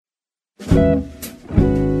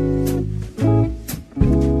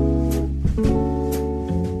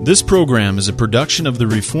This program is a production of the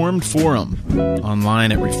Reformed Forum,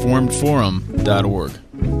 online at reformedforum.org.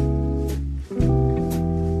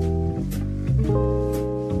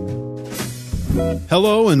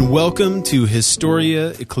 Hello and welcome to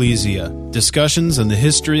Historia Ecclesia, discussions on the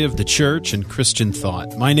history of the church and Christian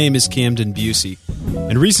thought. My name is Camden Bucey,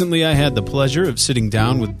 and recently I had the pleasure of sitting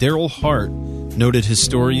down with Darryl Hart, noted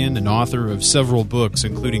historian and author of several books,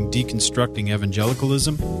 including Deconstructing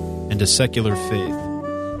Evangelicalism and A Secular Faith.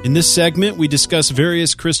 In this segment, we discuss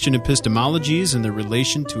various Christian epistemologies and their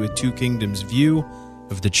relation to a two kingdoms view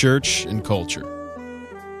of the church and culture.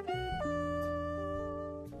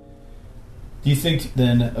 Do you think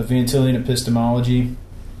then a Vantillian epistemology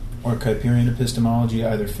or Kuyperian epistemology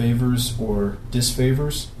either favors or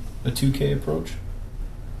disfavors a 2K approach?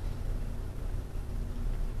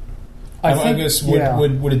 I guess would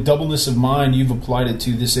a doubleness of mind, you've applied it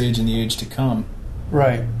to this age and the age to come.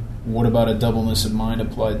 Right. What about a doubleness of mind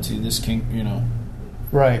applied to this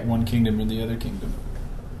right, one kingdom or the other kingdom?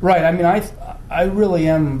 Right. I mean, I really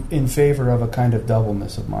am in favor of a kind of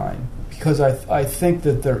doubleness of mind, because I think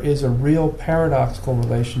that there is a real paradoxical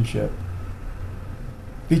relationship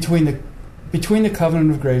between the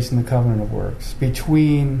covenant of grace and the covenant of works,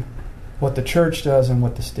 between what the church does and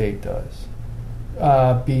what the state does,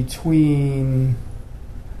 between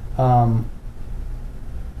the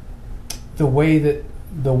way that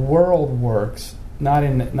the world works, not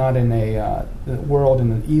in a the world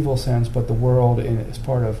in an evil sense, but the world as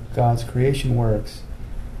part of God's creation works,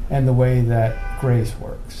 and the way that grace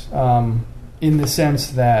works. In the sense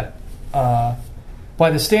that by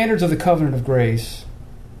the standards of the covenant of grace,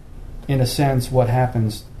 in a sense, what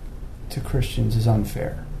happens to Christians is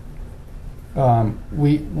unfair.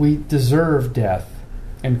 We deserve death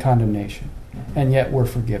and condemnation, and yet we're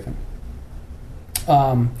forgiven.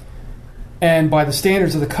 And by the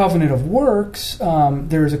standards of the covenant of works,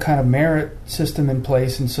 there's a kind of merit system in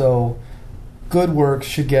place, and so good works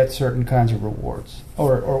should get certain kinds of rewards,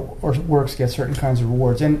 or works get certain kinds of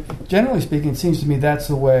rewards. And generally speaking, it seems to me that's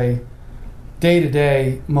the way, day to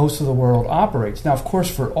day, most of the world operates. Now, of course,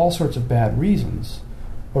 for all sorts of bad reasons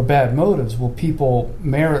or bad motives, will people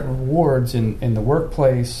merit rewards in the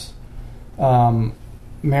workplace,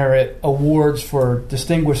 merit awards for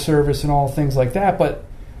distinguished service and all things like that, but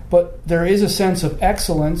there is a sense of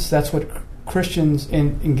excellence. That's what Christians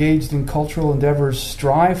engaged in cultural endeavors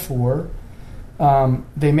strive for.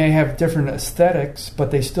 They may have different aesthetics,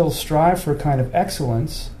 but they still strive for a kind of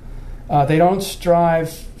excellence. They don't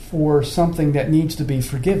strive for something that needs to be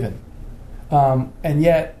forgiven. And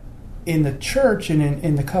yet, in the church and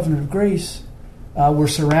in the covenant of grace, we're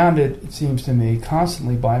surrounded, it seems to me,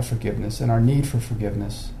 constantly by forgiveness and our need for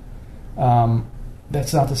forgiveness.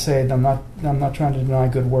 That's not to say that I'm not trying to deny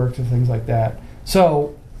good works and things like that.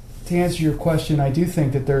 So, to answer your question, I do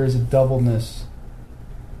think that there is a doubleness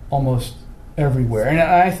almost everywhere, and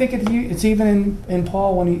I think it's even in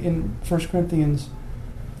Paul when he in 1 Corinthians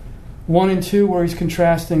 1 and 2, where he's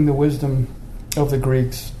contrasting the wisdom of the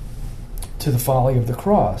Greeks to the folly of the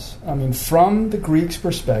cross. I mean, from the Greeks'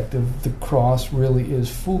 perspective, the cross really is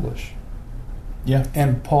foolish. Yeah,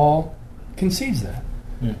 and Paul concedes that.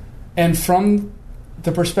 Yeah, and from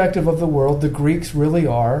the perspective of the world, the Greeks really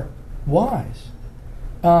are wise.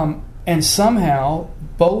 And somehow,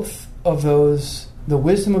 both of those, the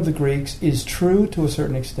wisdom of the Greeks is true to a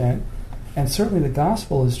certain extent, and certainly the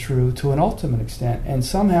gospel is true to an ultimate extent. And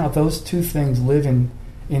somehow those two things live in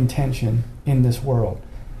tension in this world.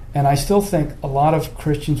 And I still think a lot of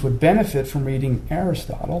Christians would benefit from reading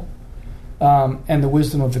Aristotle and the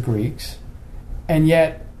wisdom of the Greeks, and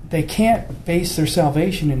yet they can't base their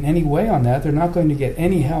salvation in any way on that. They're not going to get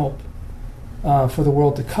any help for the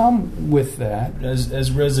world to come with that.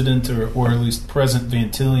 As resident or at least present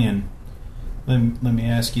Vantillian, let me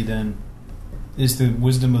ask you then, is the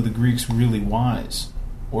wisdom of the Greeks really wise?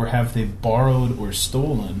 Or have they borrowed or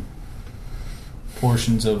stolen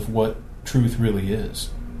portions of what truth really is?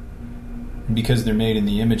 And because they're made in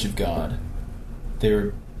the image of God,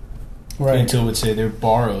 they're Vantil would say they're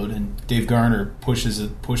borrowed, and Dave Garner pushes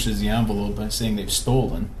the envelope by saying they've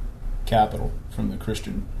stolen capital from the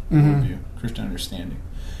Christian worldview, Christian understanding.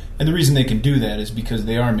 And the reason they can do that is because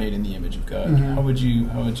they are made in the image of God. Mm-hmm. How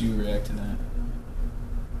would you react to that?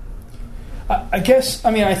 I guess,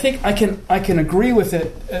 I mean, I think I can agree with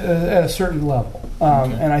it at a certain level,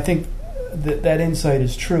 and I think that insight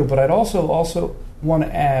is true. But I'd also want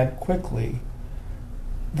to add quickly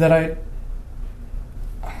that I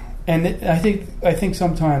think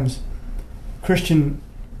sometimes Christian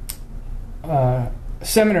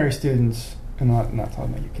seminary students I'm not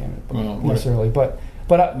talking about you, Camden, Well, necessarily, but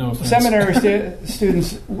no offense. seminary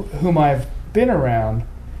students whom I've been around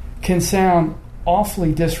can sound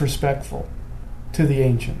awfully disrespectful to the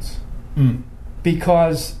ancients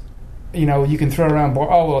because you can throw around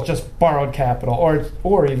it's just borrowed capital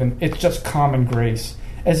or even it's just common grace,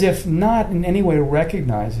 as if not in any way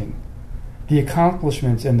recognizing the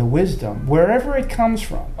accomplishments and the wisdom wherever it comes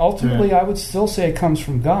from. Ultimately, I would still say it comes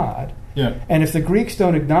from God. Yeah. And if the Greeks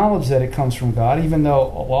don't acknowledge that it comes from God, even though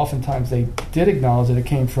oftentimes they did acknowledge that it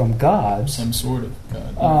came from God, some sort of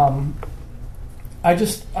God. I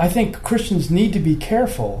think Christians need to be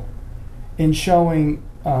careful in showing,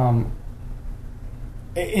 in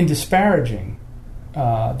disparaging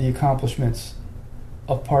the accomplishments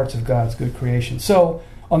of parts of God's good creation. So,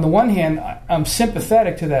 on the one hand, I'm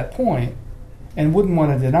sympathetic to that point and wouldn't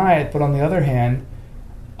want to deny it, but on the other hand,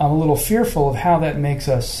 I'm a little fearful of how that makes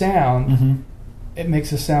us sound. Mm-hmm. It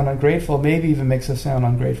makes us sound ungrateful, maybe even makes us sound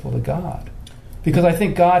ungrateful to God. Because I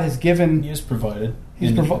think God has given... He has provided.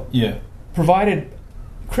 Provided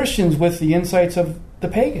Christians with the insights of the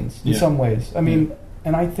pagans in some ways. I mean,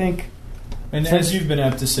 and I think... And as you've been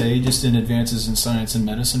apt to say, just in advances in science and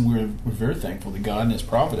medicine, we're very thankful to God and His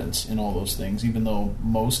providence in all those things, even though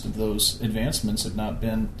most of those advancements have not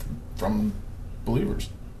been from believers.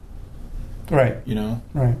 Right.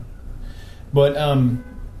 Right. But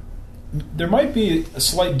there might be a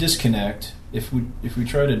slight disconnect if we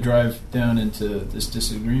try to drive down into this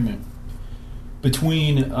disagreement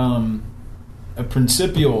between a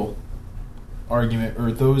principial argument,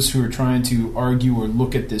 or those who are trying to argue or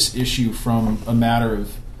look at this issue from a matter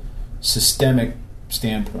of systemic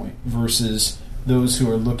standpoint, versus those who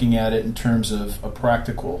are looking at it in terms of a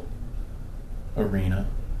practical arena.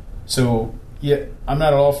 So, I'm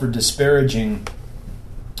not at all for disparaging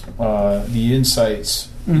the insights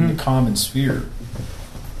in the common sphere.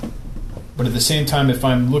 But at the same time, if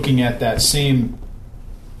I'm looking at those same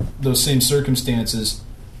circumstances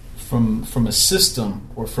from a system,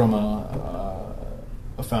 or from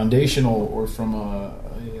a foundational, or from a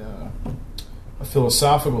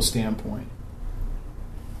philosophical standpoint,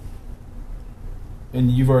 and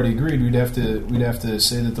you've already agreed, we'd have to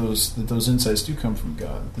say that those insights do come from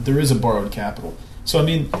God, that there is a borrowed capital. So I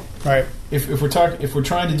mean, right? If we're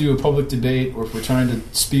trying to do a public debate, or if we're trying to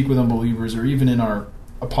speak with unbelievers, or even in our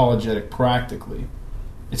apologetic practically,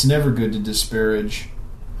 it's never good to disparage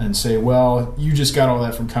and say, well, you just got all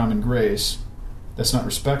that from common grace. That's not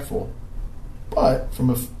respectful. But from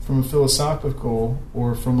a philosophical,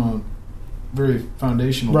 or from a very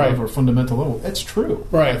foundational level, or fundamental level, that's true.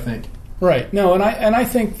 Right. I think. Right. No, and I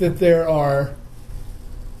think that there are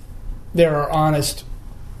honest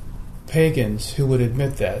pagans who would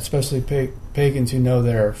admit that, especially pagans who know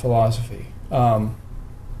their philosophy. That,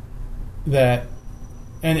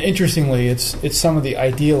 and interestingly, it's some of the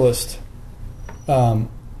idealist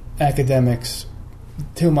academics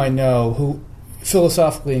whom I know, who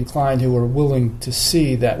philosophically inclined, who are willing to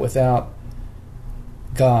see that without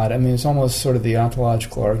God. I mean, it's almost sort of the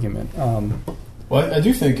ontological argument. Well, I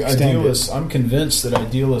do think idealists, I'm convinced that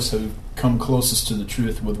idealists have come closest to the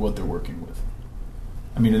truth with what they're working with.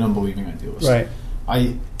 I mean, an unbelieving idealist. Right.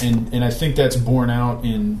 And I think that's borne out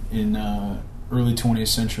in early 20th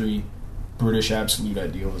century British absolute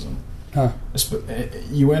idealism. Huh.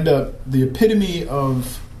 You end up, the epitome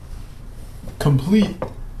of complete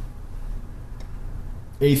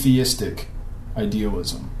atheistic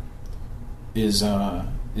idealism is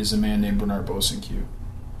a man named Bernard Bosanquet.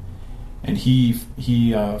 And he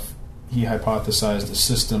hypothesized a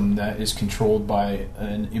system that is controlled by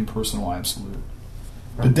an impersonal absolute.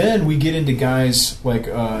 But then we get into guys like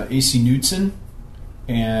A.C. Knudsen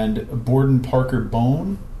and Borden Parker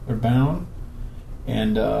Bown,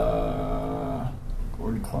 and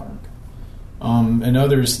Gordon Clark, and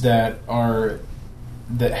others that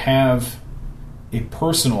have a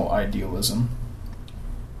personal idealism,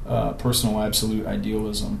 personal absolute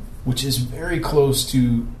idealism, which is very close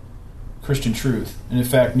to Christian truth. And in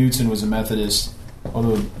fact, Knudsen was a Methodist,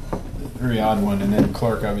 although a very odd one, and then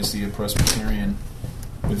Clark obviously a Presbyterian,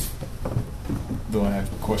 though I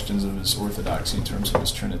have questions of his orthodoxy in terms of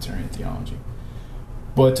his Trinitarian theology.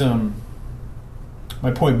 But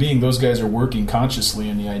my point being, those guys are working consciously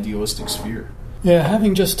in the idealistic sphere. Yeah,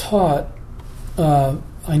 having just taught,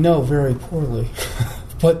 I know very poorly,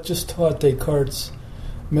 but just taught Descartes'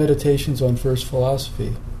 Meditations on First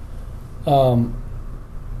Philosophy.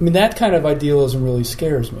 I mean, that kind of idealism really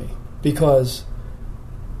scares me, because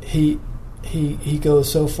he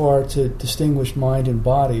goes so far to distinguish mind and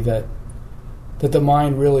body that the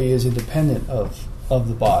mind really is independent of of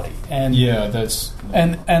the body. And yeah, that's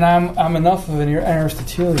and I'm enough of an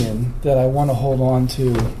Aristotelian that I want to hold on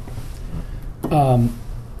to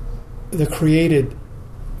the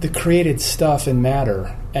created stuff in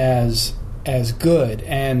matter as good,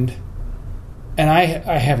 and I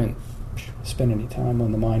haven't spent any time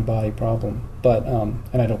on the mind-body problem, but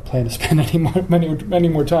and I don't plan to spend many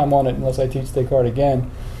more time on it unless I teach Descartes again.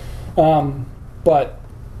 But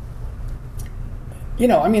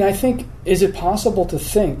I think, is it possible to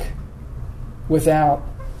think without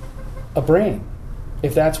a brain?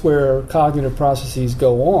 If that's where cognitive processes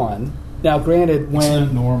go on. Now, granted, when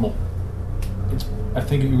it's not normal. I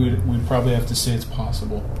think we'd probably have to say it's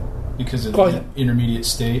possible because of the intermediate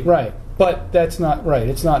state. Right. But that's not right.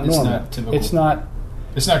 It's not normal. It's not typical.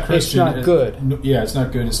 It's not Christian. It's not good. Yeah, it's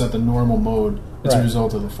not good. It's not the normal mode. It's a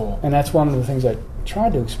result of the fall. And that's one of the things I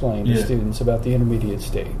tried to explain to students about the intermediate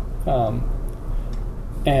state.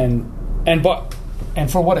 And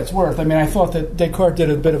for what it's worth, I mean, I thought that Descartes did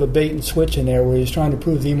a bit of a bait and switch in there, where he was trying to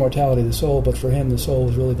prove the immortality of the soul, but for him, the soul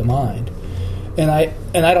was really the mind. And I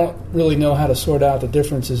don't really know how to sort out the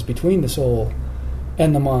differences between the soul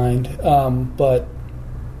and the mind, but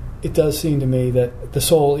it does seem to me that the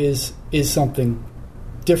soul is something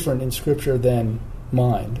different in Scripture than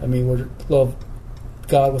mind. I mean, we love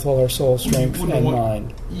God with all our soul, strength, and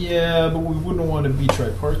mind. Yeah, but we wouldn't want to be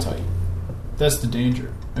tripartite. That's the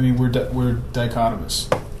danger. I mean, we're dichotomous.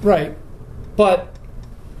 Right. But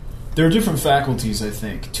there are different faculties, I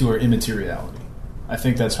think, to our immateriality. I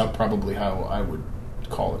think that's probably how I would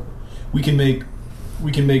call it. We can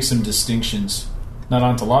make some distinctions, not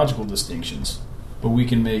ontological distinctions, but we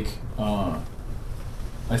can make, I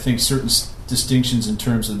think, certain distinctions in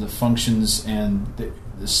terms of the functions and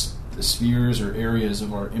the spheres or areas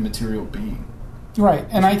of our immaterial being. Right,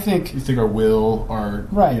 and I think... You think our will, our...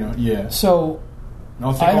 Right. Yeah. So,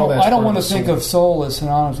 I don't want to think of soul as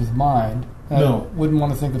synonymous with mind. No. I wouldn't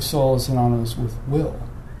want to think of soul as synonymous with will.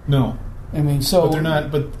 No. I mean, so... But they're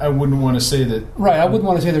not... But I wouldn't want to say that... Right, I wouldn't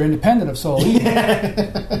want to say they're independent of soul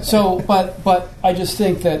either. So, but I just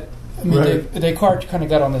think that... I mean, Descartes kind of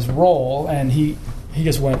got on this roll, and he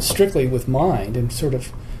just went strictly with mind, and sort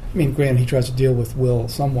of... I mean, granted, he tries to deal with will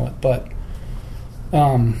somewhat, but...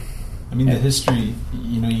 I mean, the history,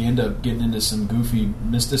 you end up getting into some goofy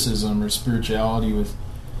mysticism or spirituality with...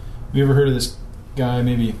 Have you ever heard of this guy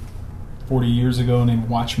maybe 40 years ago named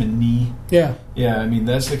Watchman Nee? Yeah. Yeah, I mean,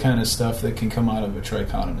 that's the kind of stuff that can come out of a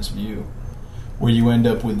trichotomous view, where you end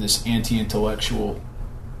up with this anti-intellectual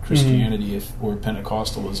Christianity or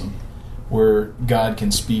Pentecostalism, where God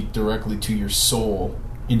can speak directly to your soul,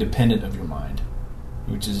 independent of your mind,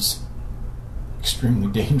 which is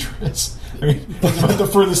extremely dangerous. I mean, it's about the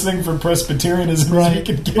furthest thing from Presbyterianism as you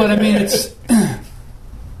can get. But I mean, it's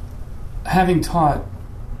having taught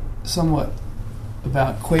somewhat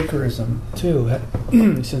about Quakerism too,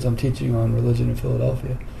 since I'm teaching on religion in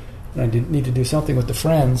Philadelphia, and I need to do something with the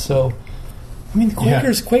Friends. So, I mean, the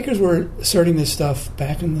Quakers were asserting this stuff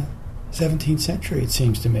back in the 17th century. It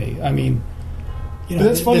seems to me. I mean, but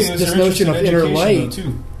that's funny. This notion of inner light,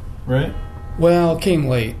 too, right? Well, it came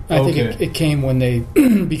late. I think it came when they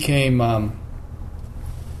became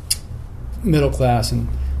middle class and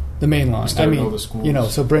the main line. I mean,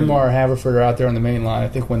 so Bryn Mawr and Haverford are out there on the main line, I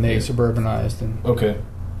think, when they suburbanized. And okay.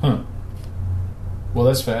 Huh. Well,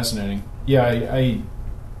 that's fascinating. Yeah, I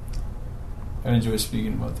enjoy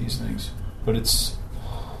speaking about these things. But it's...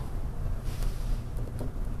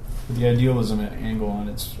 the idealism angle on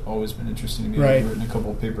it's always been interesting to me. Right. I've written a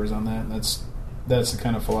couple of papers on that, and that's the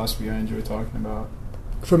kind of philosophy I enjoy talking about.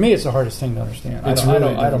 For me, it's the hardest thing to understand.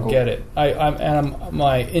 I don't get it.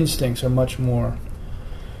 My instincts are much more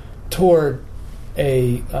toward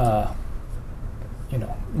a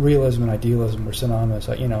realism and idealism were synonymous.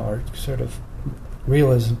 Or sort of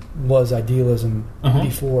realism was idealism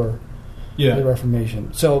before the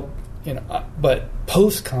Reformation. So but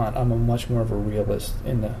post Kant, I'm a much more of a realist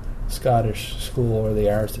in the Scottish school or the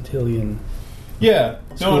Aristotelian. Yeah,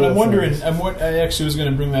 no, and I'm wondering. I actually was going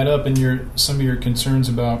to bring that up in some of your concerns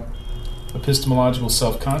about epistemological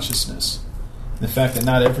self-consciousness, the fact that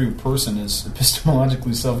not every person is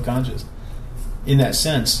epistemologically self-conscious. In that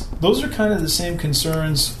sense, those are kind of the same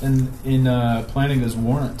concerns in Plantinga's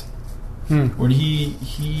Warrant, where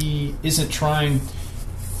he isn't trying.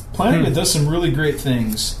 Plantinga does some really great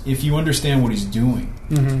things if you understand what he's doing,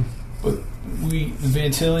 but the Van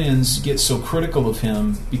Tillians get so critical of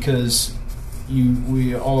him because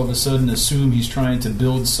we all of a sudden assume he's trying to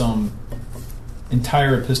build some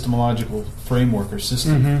entire epistemological framework or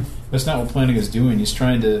system. That's not what Plantinga's doing. He's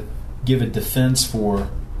trying to give a defense for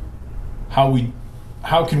how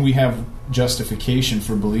can we have justification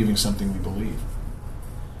for believing something we believe.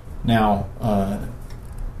 Now,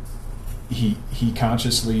 he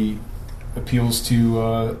consciously appeals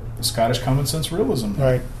to Scottish common sense realism,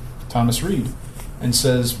 Right. Thomas Reid, and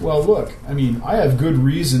says, well, look, I mean, I have good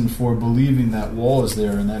reason for believing that wall is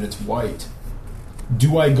there and that it's white.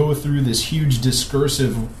 Do I go through this huge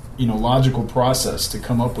discursive, logical process to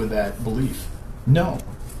come up with that belief? No.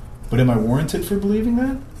 But am I warranted for believing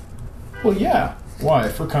that? Well, yeah. Why?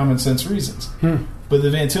 For common sense reasons. But the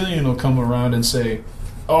Van Tillian will come around and say,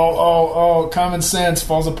 oh, common sense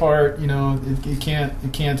falls apart. It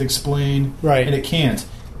can't explain, right? And it can't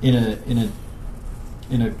in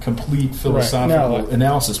a complete philosophical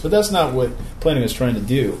analysis. But that's not what Plantinga is trying to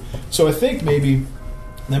do. So I think maybe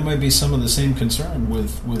that might be some of the same concern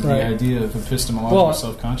with the idea of epistemological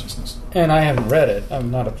self-consciousness. And I haven't read it.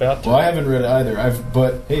 I'm not about to. Well, I haven't read it either.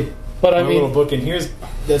 But I mean, little book in here,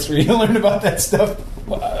 that's where you learn about that stuff.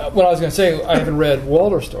 What I was going to say, I haven't read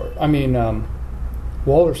Walderstorff.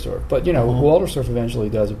 Walderstorff. But, Walderstorff eventually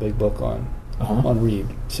does a big book on Reid.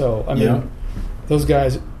 So, I mean, those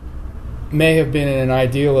guys may have been in an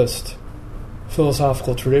idealist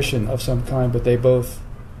philosophical tradition of some kind, but they both...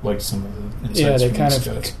 Like some of the insights from these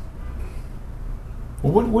guys.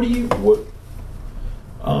 Well,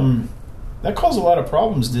 that caused a lot of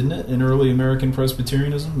problems, didn't it, in early American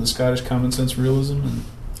Presbyterianism, the Scottish common sense realism?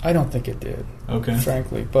 I don't think it did. Okay.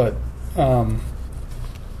 Frankly, but...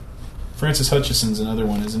 Francis Hutcheson's another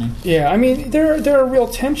one, isn't he? Yeah, I mean, there are real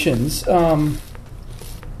tensions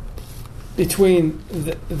between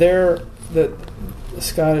the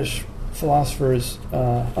Scottish philosophers'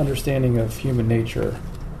 understanding of human nature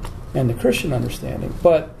and the Christian understanding.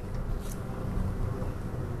 But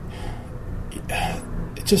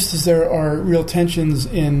just as there are real tensions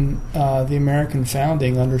in the American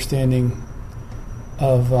founding understanding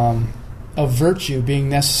of virtue being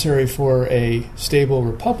necessary for a stable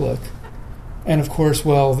republic, and of course,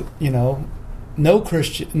 no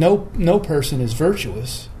person is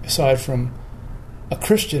virtuous aside from a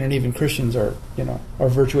Christian, and even Christians are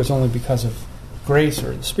virtuous only because of grace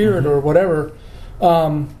or the Spirit or whatever.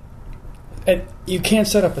 And you can't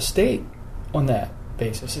set up a state on that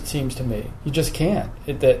basis, it seems to me. You just can't.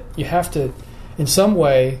 That you have to, in some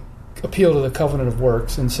way, appeal to the covenant of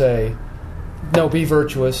works and say, no, be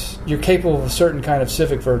virtuous. You're capable of a certain kind of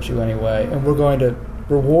civic virtue anyway, and we're going to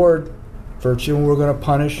reward virtue and we're going to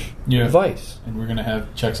punish vice. And we're going to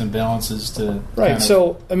have checks and balances to take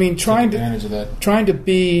advantage of that. Trying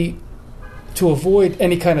to avoid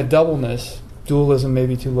any kind of doubleness, dualism may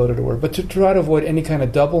be too loaded a word, but to try to avoid any kind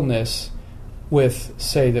of doubleness with,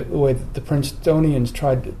 say, the way the Princetonians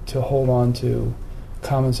tried to hold on to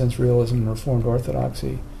common sense realism and Reformed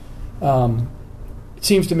orthodoxy. It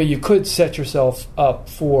seems to me you could set yourself up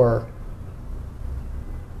for...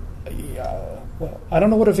 I don't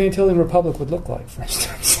know what a Van Tillian republic would look like, for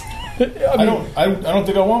instance. I don't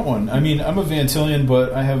think I want one. I mean, I'm a Van Tillian,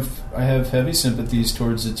 but I have heavy sympathies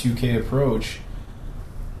towards the 2K approach.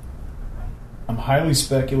 I'm highly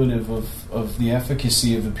speculative of the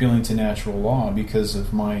efficacy of appealing to natural law because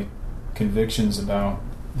of my convictions about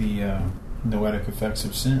the noetic effects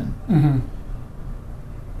of sin. Mm-hmm.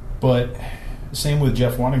 But same with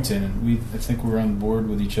Jeff Waddington, and I think we're on board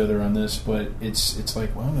with each other on this. But it's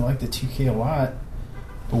like, well, we like the 2K a lot,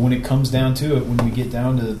 but when it comes down to it, when we get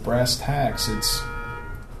down to brass tacks, it's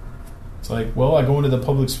like, well, I go into the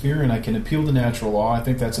public sphere and I can appeal to natural law. I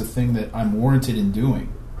think that's a thing that I'm warranted in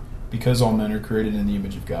doing. Because all men are created in the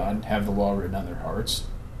image of God, have the law written on their hearts,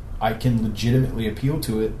 I can legitimately appeal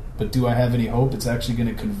to it, but do I have any hope it's actually going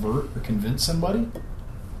to convert or convince somebody?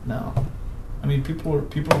 No. I mean, people are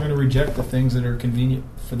going to reject the things that are convenient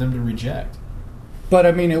for them to reject. But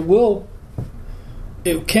I mean,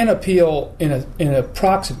 it can appeal in an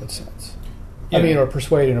approximate sense. Yeah. I mean, or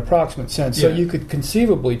persuade in an approximate sense. So you could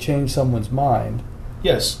conceivably change someone's mind.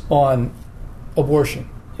 Yes. On abortion.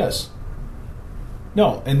 Yes.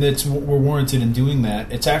 No, and we're warranted in doing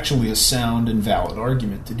that. It's actually a sound and valid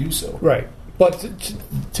argument to do so. Right. But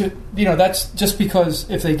that's just because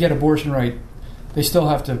if they get abortion right, they still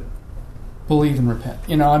have to believe and repent.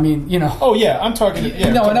 Oh yeah, I'm talking.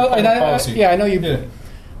 Yeah, no, I know. I know you. Yeah.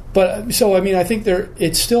 But so I mean, I think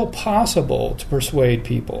it's still possible to persuade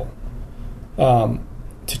people to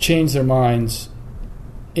change their minds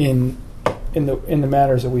in the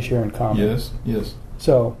matters that we share in common. Yes. Yes.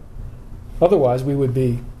 So. Otherwise, we would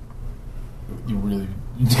be. You really.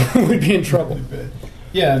 we'd be in trouble. Really bad.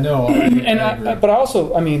 Yeah, no. But I also,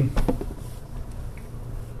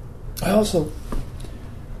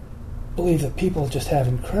 believe that people just have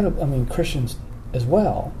incredible. I mean, Christians as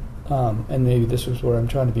well, and maybe this was where I'm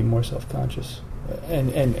trying to be more self-conscious,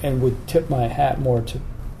 and would tip my hat more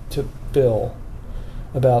to Bill.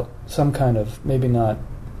 about some kind of, maybe not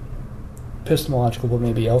epistemological, but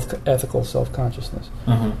maybe ethical self-consciousness.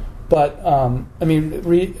 Uh-huh. But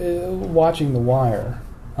watching The Wire,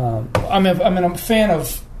 I'm a fan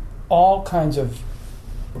of all kinds of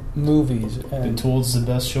movies. And Been told it's the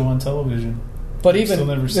best show on television. But even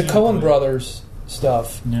the Coen brothers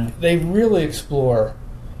stuff, they really explore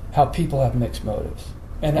how people have mixed motives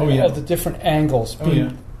and all the different angles.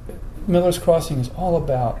 Miller's Crossing is all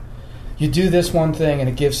about, you do this one thing and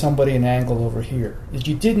it gives somebody an angle over here that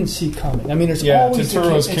you didn't see coming. I mean, there's always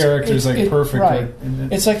Turturro's character is perfect. Right.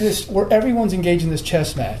 It's like this where everyone's engaged in this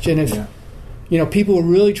chess match, and if people are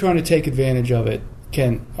really trying to take advantage of it,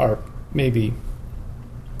 are maybe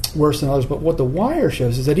worse than others. But what The Wire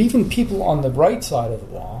shows is that even people on the right side of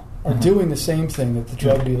the law are doing the same thing that the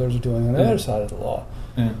drug dealers are doing on the other side of the law.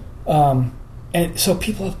 Yeah. And so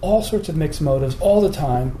people have all sorts of mixed motives all the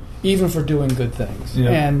time, even for doing good things.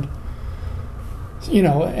 Yeah. And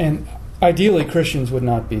and ideally Christians would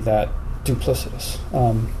not be that duplicitous.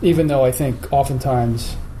 Even though I think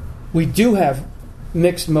oftentimes we do have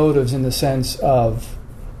mixed motives in the sense of,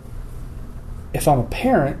 if I'm a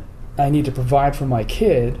parent, I need to provide for my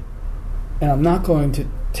kid, and I'm not going to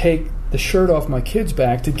take the shirt off my kid's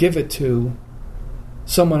back to give it to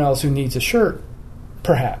someone else who needs a shirt,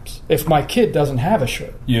 perhaps, if my kid doesn't have a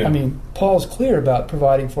shirt. Yeah. I mean, Paul's clear about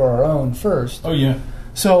providing for our own first. Oh, yeah.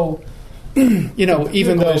 So, even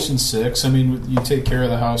though... Galatians 6, I mean, you take care of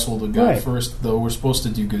the household of God first, though we're supposed to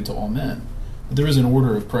do good to all men. But there is an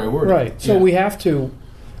order of priority. Right. So we have to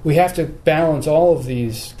balance all of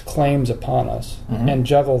these claims upon us and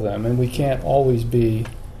juggle them, and we can't always be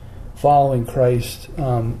following Christ,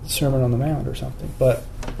 Sermon on the Mount or something.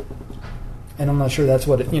 And I'm not sure that's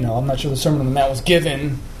what I'm not sure the Sermon on the Mount was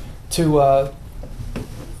given to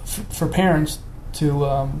for parents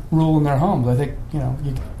to rule in their homes. I think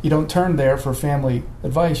you don't turn there for family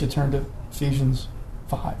advice. You turn to Ephesians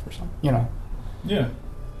 5 or something. Yeah.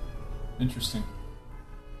 Interesting.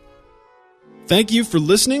 Thank you for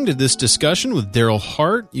listening to this discussion with Darryl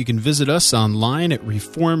Hart. You can visit us online at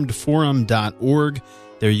reformedforum.org.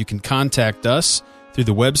 There you can contact us through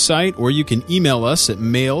the website, or you can email us at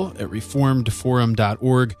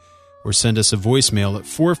mail@reformedforum.org, or send us a voicemail at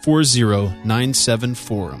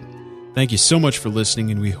 440-97-FORUM. Thank you so much for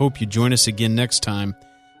listening, and we hope you join us again next time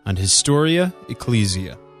on Historia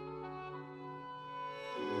Ecclesia.